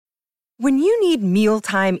When you need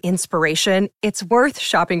mealtime inspiration, it's worth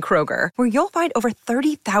shopping Kroger, where you'll find over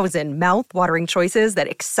 30,000 mouth-watering choices that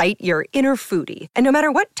excite your inner foodie. And no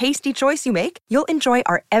matter what tasty choice you make, you'll enjoy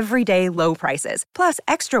our everyday low prices, plus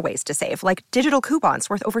extra ways to save, like digital coupons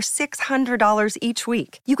worth over $600 each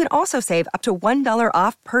week. You can also save up to $1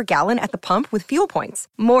 off per gallon at the pump with fuel points.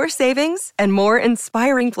 More savings and more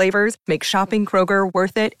inspiring flavors make shopping Kroger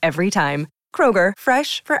worth it every time. Kroger,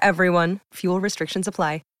 fresh for everyone. Fuel restrictions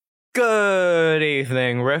apply. Good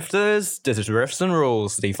evening, Rifters. This is Rifts and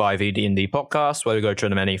Rules, the 5e D&D podcast where we go through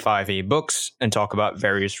the many 5e books and talk about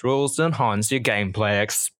various rules to enhance your gameplay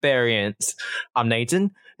experience. I'm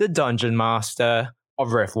Nathan, the Dungeon Master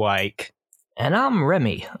of Riftwake. And I'm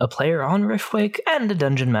Remy, a player on Riftwake and a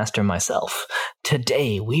Dungeon Master myself.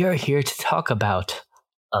 Today we are here to talk about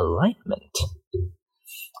alignment.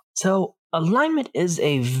 So, alignment is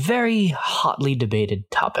a very hotly debated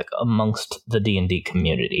topic amongst the D&D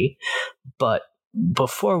community, but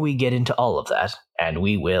before we get into all of that, and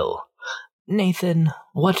we will, Nathan,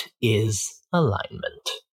 what is alignment?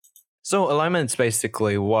 So alignment is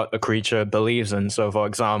basically what a creature believes in. So for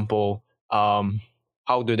example,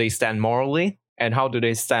 how do they stand morally, and how do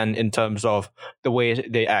they stand in terms of the way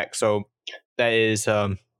they act? So there is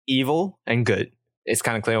evil and good. It's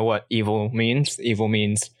kind of clear what evil means. Evil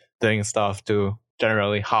means doing stuff to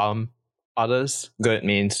generally harm others. Good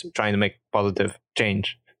means trying to make positive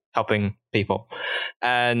change, helping people.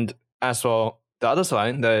 And as for the other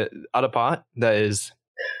side, the other part, there is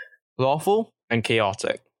lawful and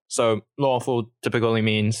chaotic. So lawful typically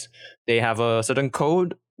means they have a certain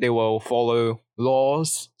code, they will follow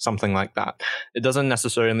laws, something like that. It doesn't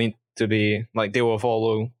necessarily need to be like they will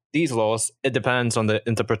follow these laws. It depends on the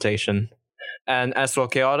interpretation. And as for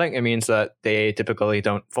chaotic, it means that they typically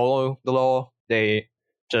don't follow the law. They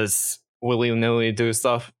just willy-nilly do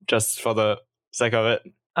stuff just for the sake of it.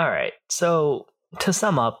 All right, so to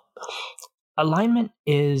sum up, alignment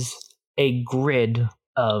is a grid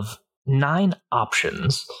of 9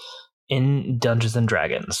 options in Dungeons &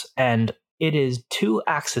 Dragons, and it is 2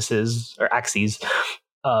 axes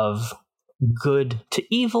of good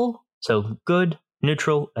to evil, so good,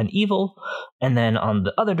 neutral, and evil, and then on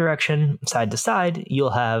the other direction, side to side,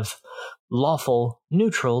 you'll have lawful,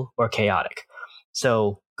 neutral, or chaotic.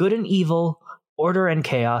 So good and evil, order and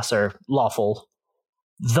chaos are lawful.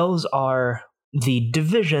 Those are the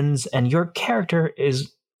divisions, and your character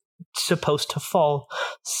is supposed to fall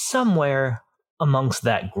somewhere amongst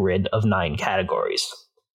that grid of 9 categories.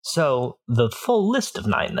 So the full list of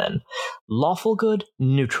 9 then: lawful good,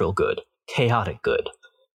 neutral good, chaotic good,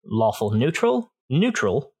 lawful neutral,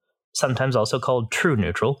 neutral, sometimes also called true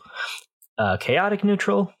neutral, chaotic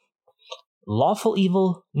neutral, lawful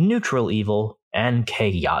evil, neutral evil, and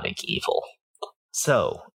chaotic evil.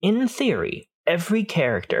 So, in theory, every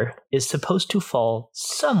character is supposed to fall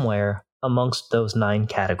somewhere amongst those 9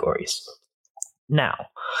 categories. Now,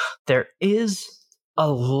 there is a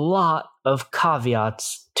lot of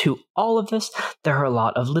caveats to all of this. There are a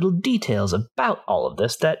lot of little details about all of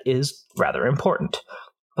this that is rather important.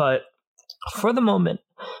 But for the moment,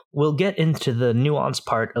 we'll get into the nuance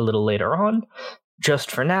part a little later on. Just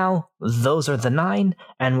for now, those are the 9,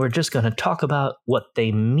 and we're just going to talk about what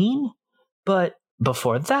they mean. But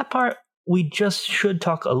before that part, we just should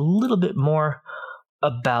talk a little bit more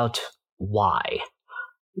about why.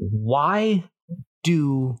 Why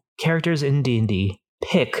do characters in D&D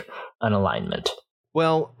pick an alignment?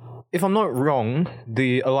 Well, if I'm not wrong,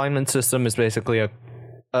 the alignment system is basically a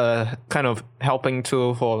kind of helping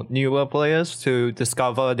tool for newer players to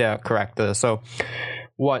discover their character. So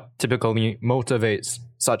what typically motivates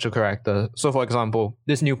such a character? So for example,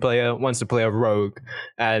 this new player wants to play a rogue,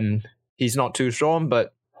 and he's not too strong,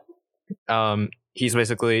 but he's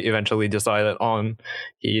basically eventually decided on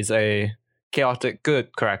he's a chaotic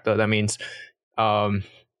good character. That means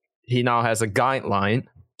he now has a guideline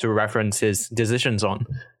to reference his decisions on.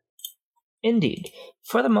 Indeed.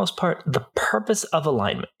 For the most part, the purpose of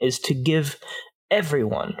alignment is to give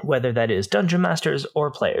everyone, whether that is dungeon masters or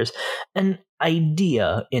players, an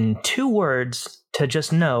idea in 2 words to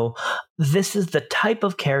just know this is the type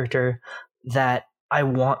of character that I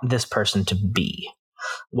want this person to be.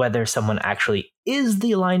 Whether someone actually is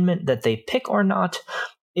the alignment that they pick or not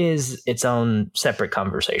is its own separate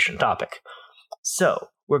conversation topic. So,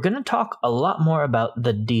 we're going to talk a lot more about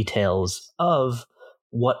the details of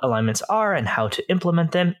what alignments are and how to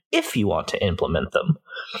implement them if you want to implement them.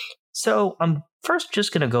 So I'm first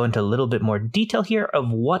just going to go into a little bit more detail here of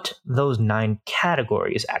what those 9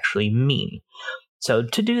 categories actually mean. So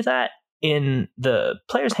to do that, in the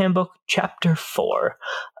Player's Handbook, Chapter 4,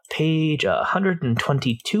 page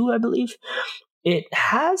 122, I believe, it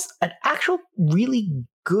has an actual really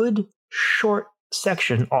good short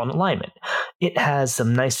section on alignment. It has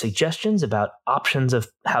some nice suggestions about options of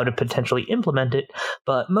how to potentially implement it,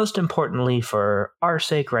 but most importantly for our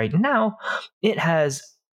sake right now, it has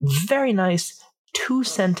very nice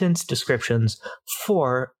 2-sentence descriptions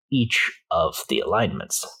for each of the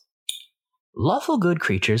alignments. Lawful good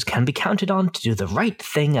creatures can be counted on to do the right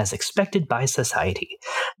thing as expected by society.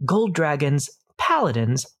 Gold dragons,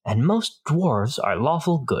 paladins, and most dwarves are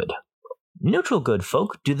lawful good. Neutral good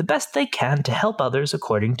folk do the best they can to help others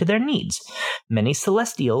according to their needs. Many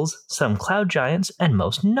celestials, some cloud giants, and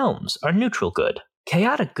most gnomes are neutral good.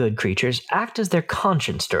 Chaotic good creatures act as their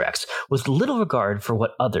conscience directs, with little regard for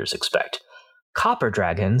what others expect. Copper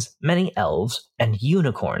dragons, many elves, and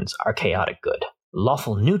unicorns are chaotic good.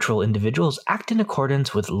 Lawful neutral individuals act in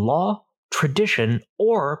accordance with law, tradition,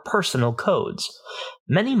 or personal codes.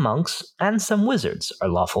 Many monks and some wizards are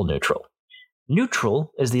lawful neutral.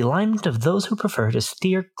 Neutral is the alignment of those who prefer to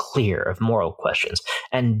steer clear of moral questions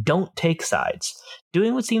and don't take sides,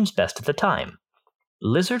 doing what seems best at the time.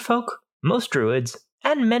 Lizard folk, most druids,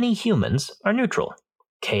 and many humans are neutral.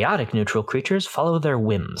 Chaotic neutral creatures follow their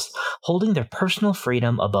whims, holding their personal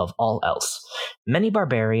freedom above all else. Many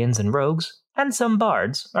barbarians and rogues, and some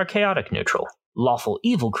bards, are chaotic neutral. Lawful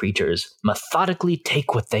evil creatures methodically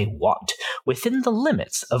take what they want, within the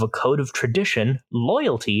limits of a code of tradition,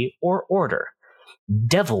 loyalty, or order.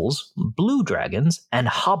 Devils, blue dragons, and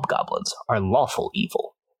hobgoblins are lawful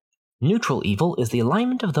evil. Neutral evil is the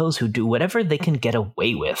alignment of those who do whatever they can get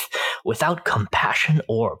away with, without compassion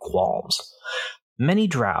or qualms. Many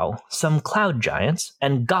drow, some cloud giants,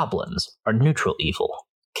 and goblins are neutral evil.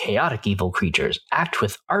 Chaotic evil creatures act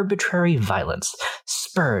with arbitrary violence,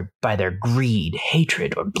 spurred by their greed,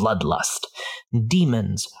 hatred, or bloodlust.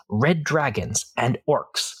 Demons, red dragons, and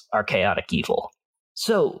orcs are chaotic evil.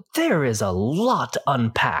 So there is a lot to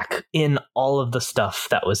unpack in all of the stuff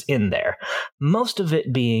that was in there. Most of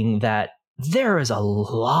it being that there is a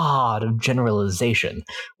lot of generalization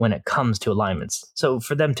when it comes to alignments. So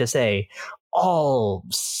for them to say, all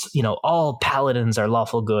paladins are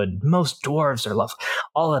lawful good, most dwarves are lawful,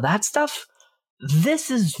 all of that stuff, this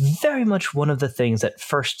is very much one of the things that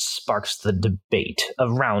first sparks the debate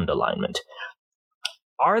around alignment.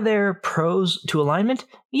 Are there pros to alignment?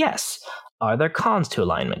 Yes. Are there cons to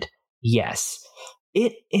alignment? Yes.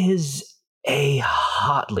 It is a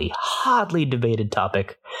hotly debated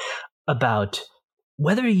topic about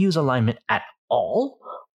whether you use alignment at all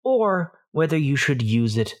or whether you should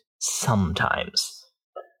use it sometimes.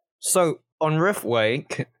 So on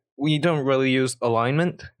Riftwake, we don't really use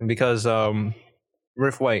alignment because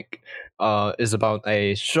Riftwake is about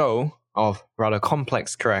a show of rather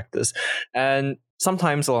complex characters, and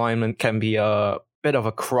sometimes alignment can be a bit of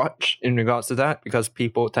a crutch in regards to that because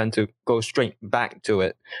people tend to go straight back to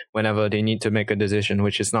it whenever they need to make a decision,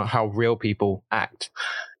 which is not how real people act.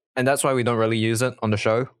 And that's why we don't really use it on the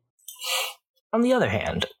show. On the other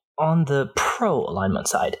hand, on the pro-alignment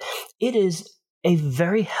side, it is a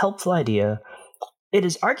very helpful idea. It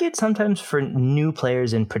is argued sometimes for new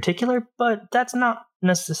players in particular, but that's not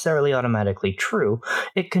necessarily automatically true.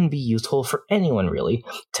 It can be useful for anyone, really,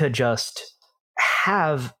 to just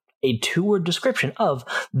have a 2-word description of,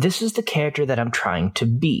 this is the character that I'm trying to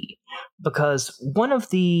be. Because one of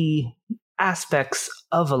the aspects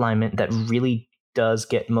of alignment that really does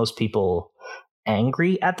get most people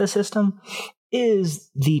angry at the system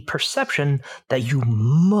is the perception that you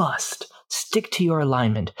must stick to your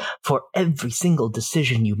alignment for every single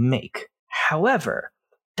decision you make. However,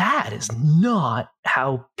 that is not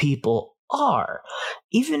how people are.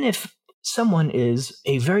 Even if someone is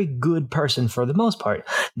a very good person for the most part,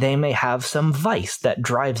 they may have some vice that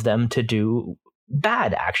drives them to do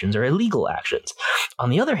bad actions or illegal actions. On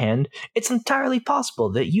the other hand, it's entirely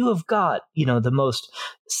possible that you have got, the most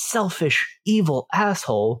selfish, evil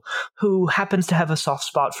asshole who happens to have a soft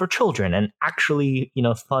spot for children and actually,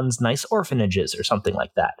 funds nice orphanages or something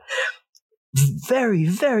like that. Very,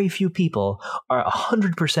 very few people are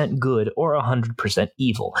 100% good or 100%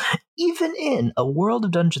 evil. Even in a world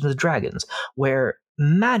of Dungeons & Dragons, where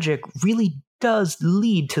magic really does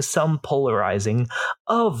lead to some polarizing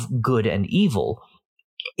of good and evil,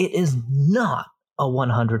 it is not a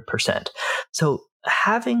 100%. So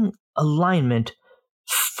having alignment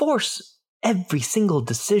force every single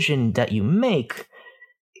decision that you make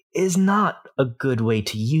is not a good way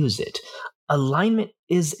to use it. Alignment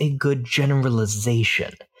is a good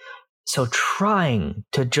generalization. So trying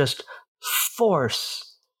to just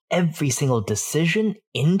force every single decision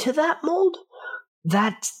into that mold,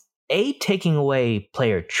 that's A, taking away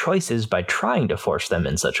player choices by trying to force them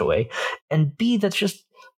in such a way, and B, that's just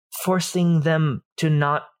forcing them to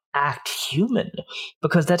not act human,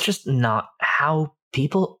 because that's just not how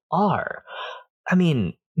people are. I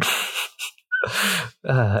mean,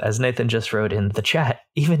 as Nathan just wrote in the chat,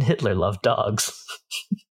 even Hitler loved dogs.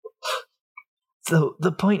 So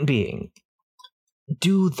the point being,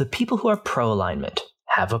 do the people who are pro-alignment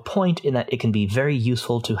have a point in that it can be very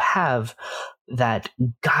useful to have that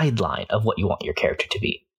guideline of what you want your character to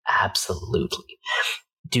be? Absolutely.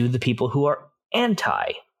 Do the people who are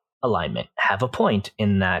anti-alignment have a point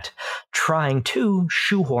in that trying to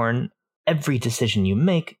shoehorn every decision you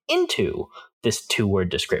make into this 2-word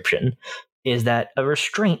description, is that a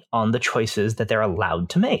restraint on the choices that they're allowed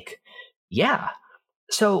to make? Yeah.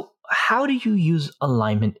 So how do you use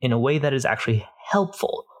alignment in a way that is actually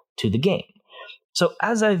helpful to the game? So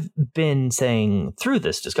as I've been saying through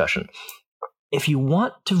this discussion, if you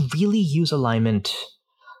want to really use alignment,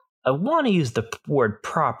 I want to use the word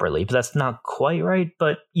properly, but that's not quite right,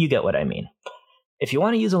 but you get what I mean. If you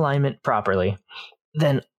want to use alignment properly,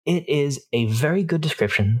 then it is a very good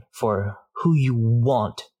description for who you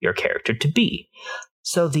want your character to be.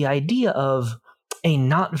 So the idea of a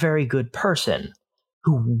not very good person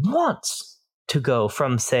who wants to go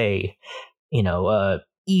from, say,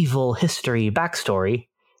 evil history backstory,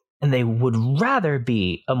 and they would rather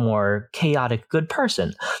be a more chaotic good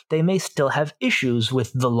person. They may still have issues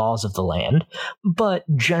with the laws of the land, but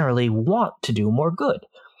generally want to do more good.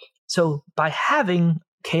 So by having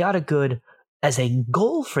chaotic good as a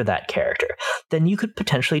goal for that character, then you could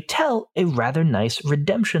potentially tell a rather nice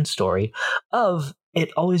redemption story of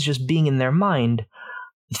it always just being in their mind,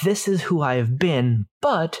 this is who I have been,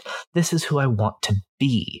 but this is who I want to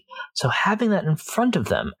be. So having that in front of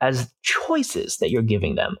them as choices that you're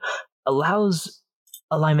giving them allows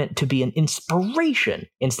alignment to be an inspiration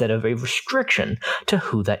instead of a restriction to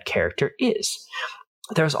who that character is.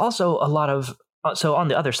 There's also a lot of, so on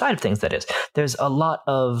the other side of things, that is, there's a lot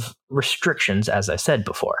of restrictions, as I said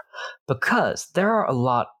before, because there are a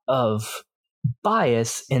lot of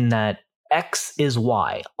bias in that X is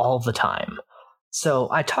Y all the time. So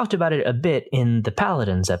I talked about it a bit in the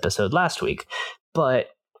Paladins episode last week, but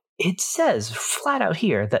it says flat out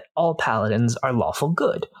here that all Paladins are lawful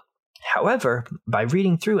good. However, by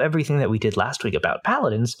reading through everything that we did last week about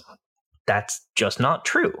Paladins, that's just not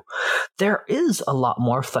true. There is a lot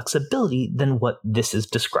more flexibility than what this is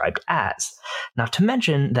described as. Not to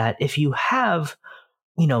mention that if you have,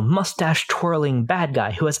 mustache twirling bad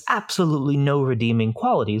guy who has absolutely no redeeming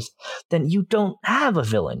qualities, then you don't have a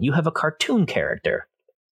villain, you have a cartoon character.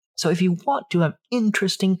 So if you want to have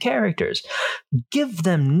interesting characters, give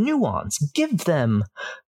them nuance, give them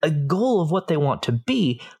a goal of what they want to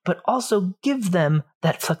be, but also give them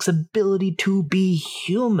that flexibility to be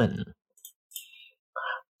human.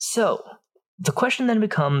 So the question then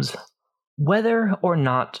becomes whether or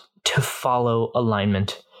not to follow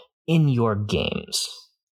alignment in your games.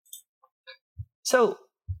 So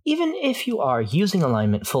even if you are using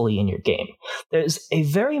alignment fully in your game, there's a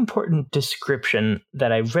very important description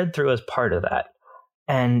that I read through as part of that,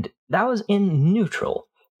 and that was in neutral,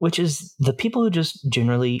 which is the people who just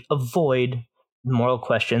generally avoid moral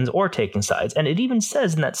questions or taking sides. And it even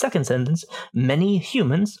says in that second sentence, many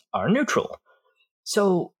humans are neutral.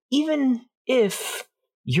 So even if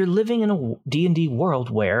you're living in a D&D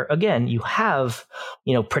world where, again, you have,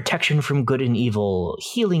 protection from good and evil,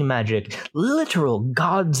 healing magic, literal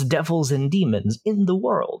gods, devils, and demons in the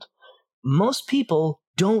world, most people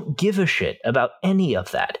don't give a shit about any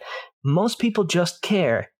of that. Most people just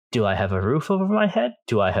care, do I have a roof over my head?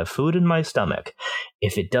 Do I have food in my stomach?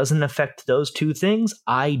 If it doesn't affect those two things,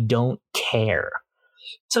 I don't care.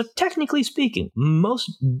 So technically speaking,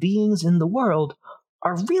 most beings in the world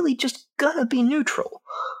are really just gonna be neutral.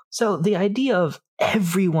 So the idea of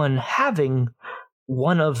everyone having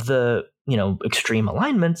one of the, extreme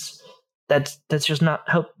alignments, that's just not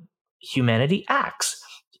how humanity acts.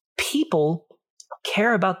 People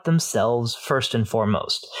care about themselves first and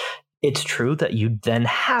foremost. It's true that you then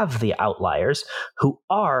have the outliers who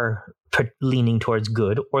are leaning towards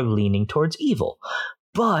good or leaning towards evil.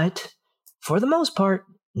 But for the most part,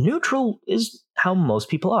 neutral is how most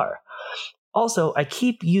people are. Also, I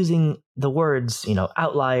keep using the words,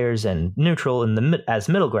 outliers and neutral as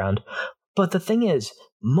middle ground, but the thing is,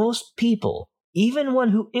 most people, even one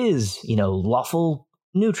who is, lawful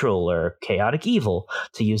neutral or chaotic evil,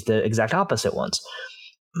 to use the exact opposite ones,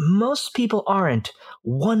 most people aren't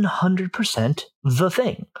 100% the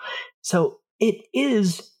thing. So it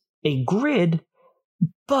is a grid,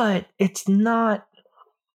 but it's not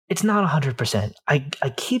it's not 100%. I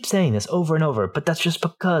keep saying this over and over, but that's just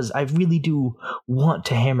because I really do want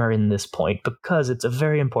to hammer in this point, because it's a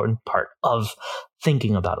very important part of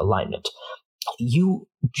thinking about alignment. You,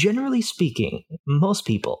 generally speaking, most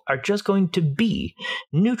people are just going to be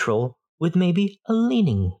neutral with maybe a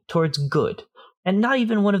leaning towards good. And not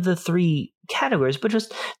even one of the three categories, but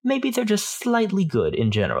just maybe they're just slightly good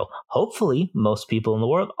in general. Hopefully, most people in the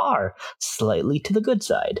world are slightly to the good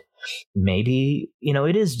side. Maybe,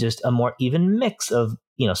 it is just a more even mix of,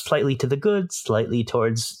 slightly to the good, slightly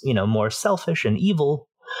towards, more selfish and evil.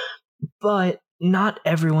 But not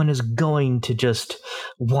everyone is going to just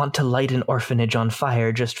want to light an orphanage on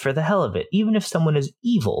fire just for the hell of it, even if someone is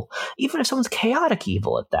evil, even if someone's chaotic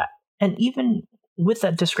evil at that. And even with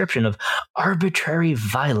that description of arbitrary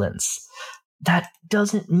violence, that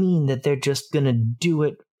doesn't mean that they're just going to do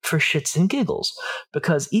it for shits and giggles,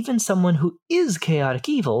 because even someone who is chaotic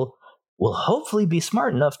evil will hopefully be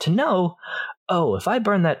smart enough to know, oh, if I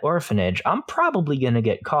burn that orphanage, I'm probably going to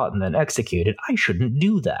get caught and then executed. I shouldn't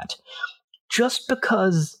do that. Just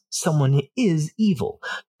because someone is evil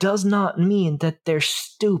does not mean that they're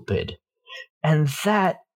stupid. And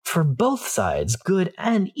that, for both sides, good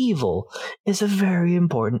and evil, is a very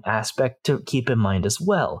important aspect to keep in mind as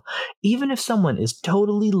well. Even if someone is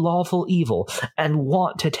totally lawful evil and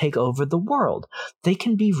want to take over the world, they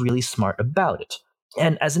can be really smart about it.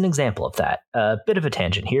 And as an example of that, a bit of a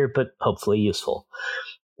tangent here, but hopefully useful.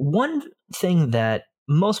 One thing that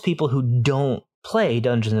most people who don't play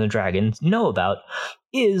Dungeons and Dragons know about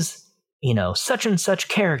is, such and such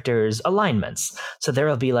characters' alignments. So there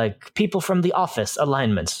will be like people from The Office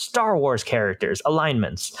alignments, Star Wars characters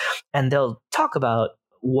alignments, and they'll talk about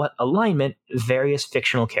what alignment various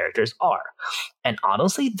fictional characters are. And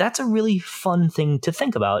honestly, that's a really fun thing to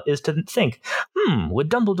think about, is to think,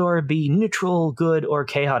 would Dumbledore be neutral good or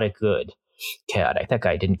chaotic good? Chaotic, that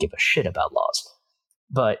guy didn't give a shit about laws.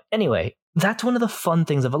 But anyway, that's one of the fun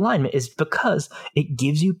things of alignment, is because it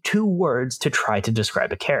gives you two words to try to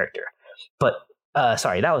describe a character. But,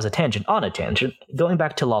 sorry, that was a tangent on a tangent. Going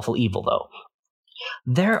back to lawful evil, though.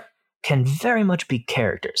 There can very much be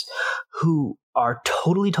characters who are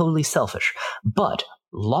totally selfish, but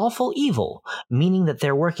lawful evil, meaning that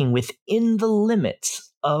they're working within the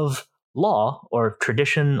limits of law or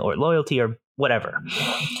tradition or loyalty or whatever.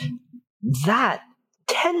 That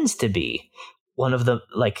tends to be one of the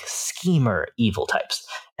schemer evil types.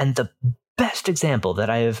 And the best example that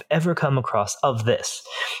I have ever come across of this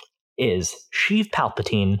is Sheev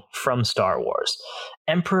Palpatine from Star Wars.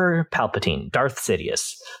 Emperor Palpatine, Darth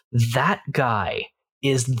Sidious. That guy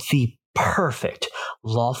is the perfect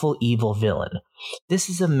lawful evil villain. This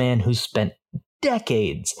is a man who spent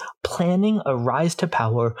decades planning a rise to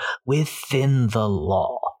power within the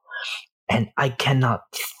law. And I cannot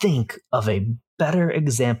think of a better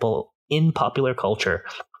example in popular culture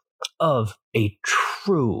of a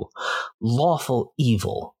true lawful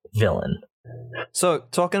evil villain. So,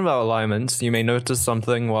 talking about alignments, you may notice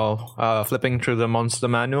something while flipping through the monster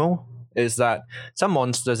manual, is that some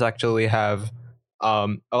monsters actually have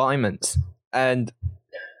alignments. And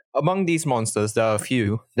among these monsters, there are a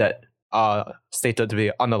few that are stated to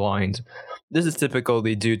be unaligned. This is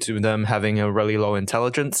typically due to them having a really low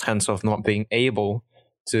intelligence, hence of not being able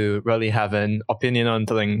to really have an opinion on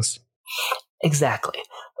things. Exactly.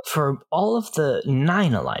 For all of the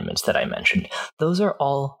 9 alignments that I mentioned, those are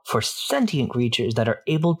all for sentient creatures that are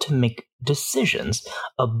able to make decisions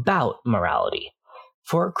about morality.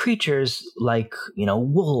 For creatures like,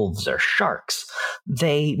 wolves or sharks,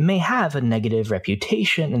 they may have a negative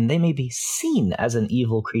reputation and they may be seen as an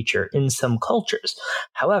evil creature in some cultures.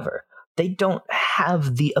 However, they don't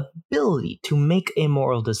have the ability to make a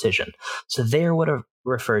moral decision, so they are what are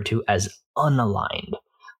referred to as unaligned.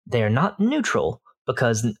 They are not neutral,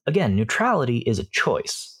 because, again, neutrality is a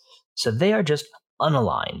choice. So they are just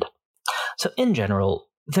unaligned. So in general,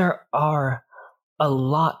 there are a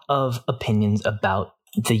lot of opinions about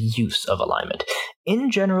the use of alignment.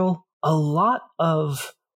 In general, a lot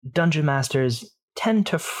of dungeon masters tend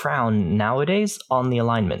to frown nowadays on the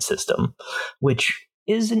alignment system, which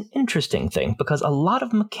is an interesting thing because a lot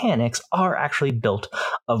of mechanics are actually built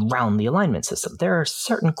around the alignment system. There are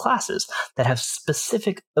certain classes that have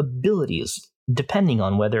specific abilities depending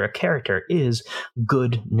on whether a character is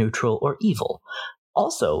good, neutral, or evil.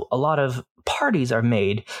 Also, a lot of parties are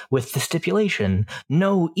made with the stipulation,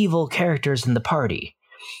 no evil characters in the party.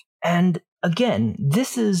 And again,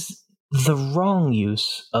 this is the wrong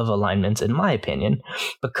use of alignments, in my opinion,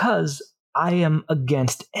 because I am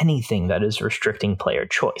against anything that is restricting player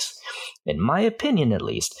choice. In my opinion, at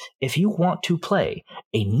least, if you want to play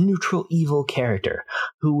a neutral evil character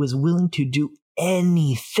who is willing to do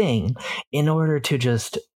anything in order to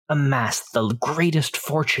just amass the greatest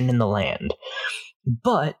fortune in the land.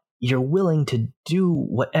 But you're willing to do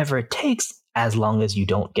whatever it takes as long as you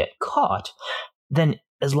don't get caught, then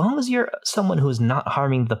as long as you're someone who is not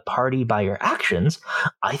harming the party by your actions,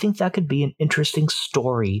 I think that could be an interesting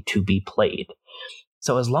story to be played.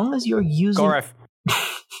 So as long as you're using... Gorif.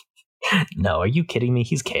 No, are you kidding me?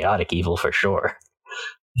 He's chaotic evil for sure.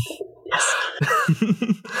 Yes.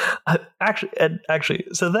 Actually,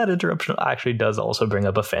 so that interruption actually does also bring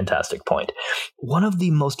up a fantastic point. One of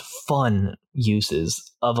the most fun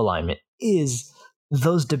uses of alignment is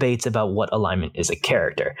those debates about what alignment is a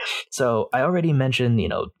character. So I already mentioned,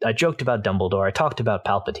 I joked about Dumbledore, I talked about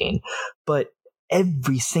Palpatine, but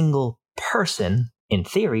every single person, in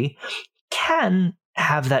theory, can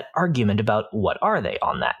have that argument about what are they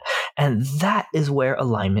on that. And that is where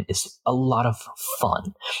alignment is a lot of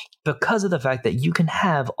fun, because of the fact that you can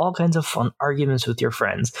have all kinds of fun arguments with your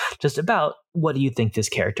friends just about what do you think this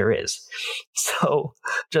character is. So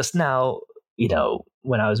just now,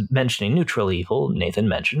 when I was mentioning neutral evil, Nathan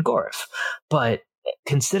mentioned Gorif. But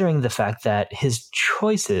considering the fact that his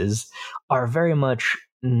choices are very much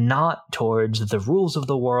not towards the rules of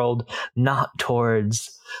the world, not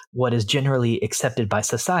towards what is generally accepted by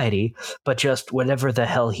society, but just whatever the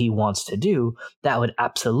hell he wants to do, that would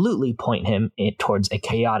absolutely point him towards a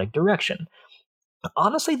chaotic direction.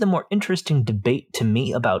 Honestly, the more interesting debate to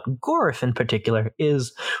me about Gorif in particular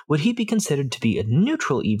is, would he be considered to be a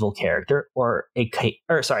neutral evil character or a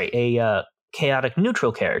chaotic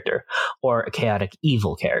neutral character or a chaotic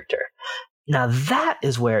evil character? Now that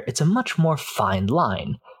is where it's a much more fine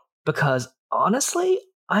line, because honestly,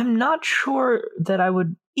 I'm not sure that I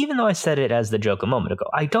would, even though I said it as the joke a moment ago,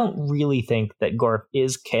 I don't really think that Gorif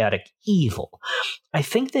is chaotic evil. I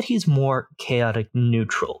think that he's more chaotic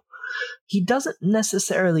neutral. He doesn't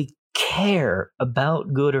necessarily care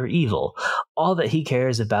about good or evil. All that he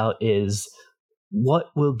cares about is what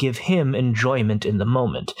will give him enjoyment in the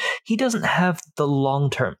moment. He doesn't have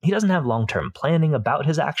long-term planning about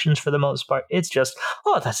his actions for the most part. It's just,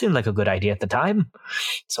 that seemed like a good idea at the time,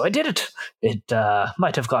 so I did it. It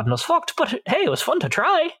might have gotten us fucked, but hey, it was fun to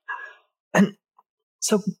try. And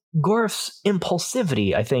so Gorif's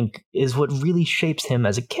impulsivity, I think, is what really shapes him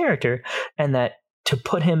as a character, and that to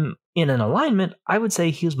put him in an alignment, I would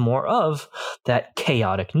say he's more of that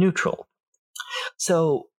chaotic neutral.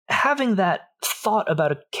 So having that thought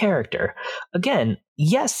about a character, again,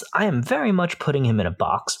 yes, I am very much putting him in a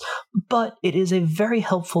box, but it is a very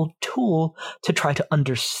helpful tool to try to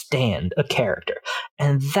understand a character.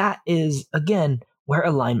 And that is, again, where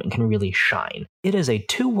alignment can really shine. It is a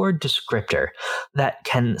 2-word descriptor that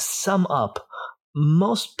can sum up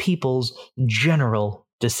most people's general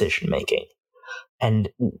decision-making. And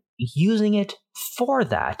using it for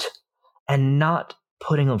that and not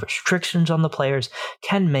putting restrictions on the players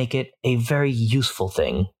can make it a very useful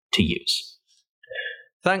thing to use.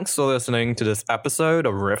 Thanks for listening to this episode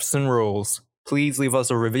of Riffs and Rules. Please leave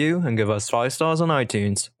us a review and give us 5 stars on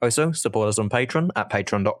iTunes. Also, support us on Patreon at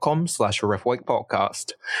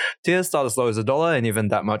patreon.com/riffwakepodcast. Tiers start as low as $1, and even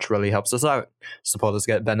that much really helps us out. Supporters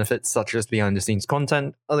get benefits such as behind-the-scenes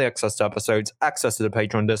content, early access to episodes, access to the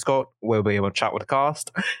Patreon Discord, where we'll be able to chat with the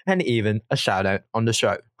cast, and even a shout-out on the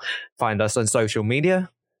show. Find us on social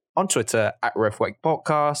media, on Twitter at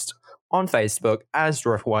riffwakepodcast, on Facebook as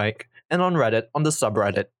riffwake, and on Reddit on the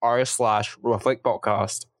subreddit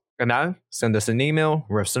r/riffwakepodcast. And now, send us an email,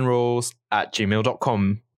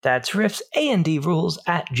 riffsandrules@gmail.com. That's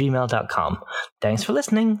riffsandrules@gmail.com. Thanks for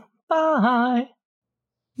listening. Bye.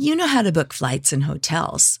 You know how to book flights and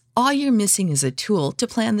hotels. All you're missing is a tool to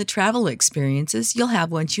plan the travel experiences you'll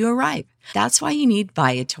have once you arrive. That's why you need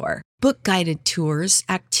Viator. Book guided tours,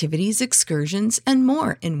 activities, excursions, and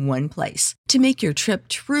more in one place to make your trip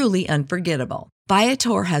truly unforgettable.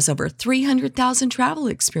 Viator has over 300,000 travel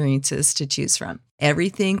experiences to choose from.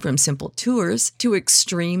 Everything from simple tours to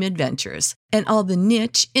extreme adventures and all the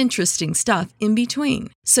niche, interesting stuff in between.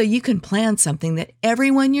 So you can plan something that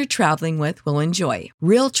everyone you're traveling with will enjoy.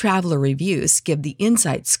 Real traveler reviews give the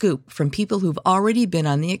inside scoop from people who've already been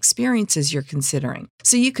on the experiences you're considering.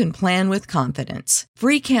 So you can plan with confidence.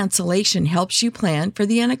 Free cancellation helps you plan for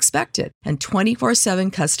the unexpected. And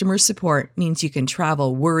 24/7 customer support means you can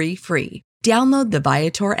travel worry-free. Download the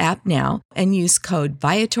Viator app now and use code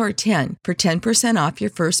Viator10 for 10% off your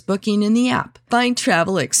first booking in the app. Find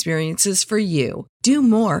travel experiences for you. Do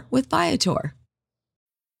more with Viator.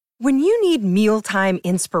 When you need mealtime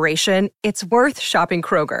inspiration, it's worth shopping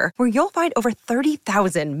Kroger, where you'll find over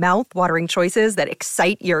 30,000 mouth-watering choices that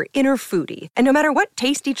excite your inner foodie. And no matter what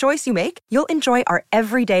tasty choice you make, you'll enjoy our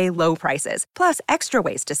everyday low prices, plus extra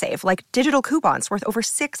ways to save, like digital coupons worth over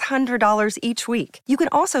 $600 each week. You can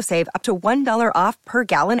also save up to $1 off per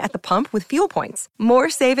gallon at the pump with fuel points. More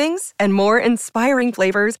savings and more inspiring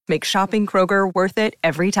flavors make shopping Kroger worth it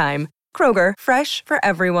every time. Kroger, fresh for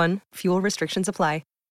everyone. Fuel restrictions apply.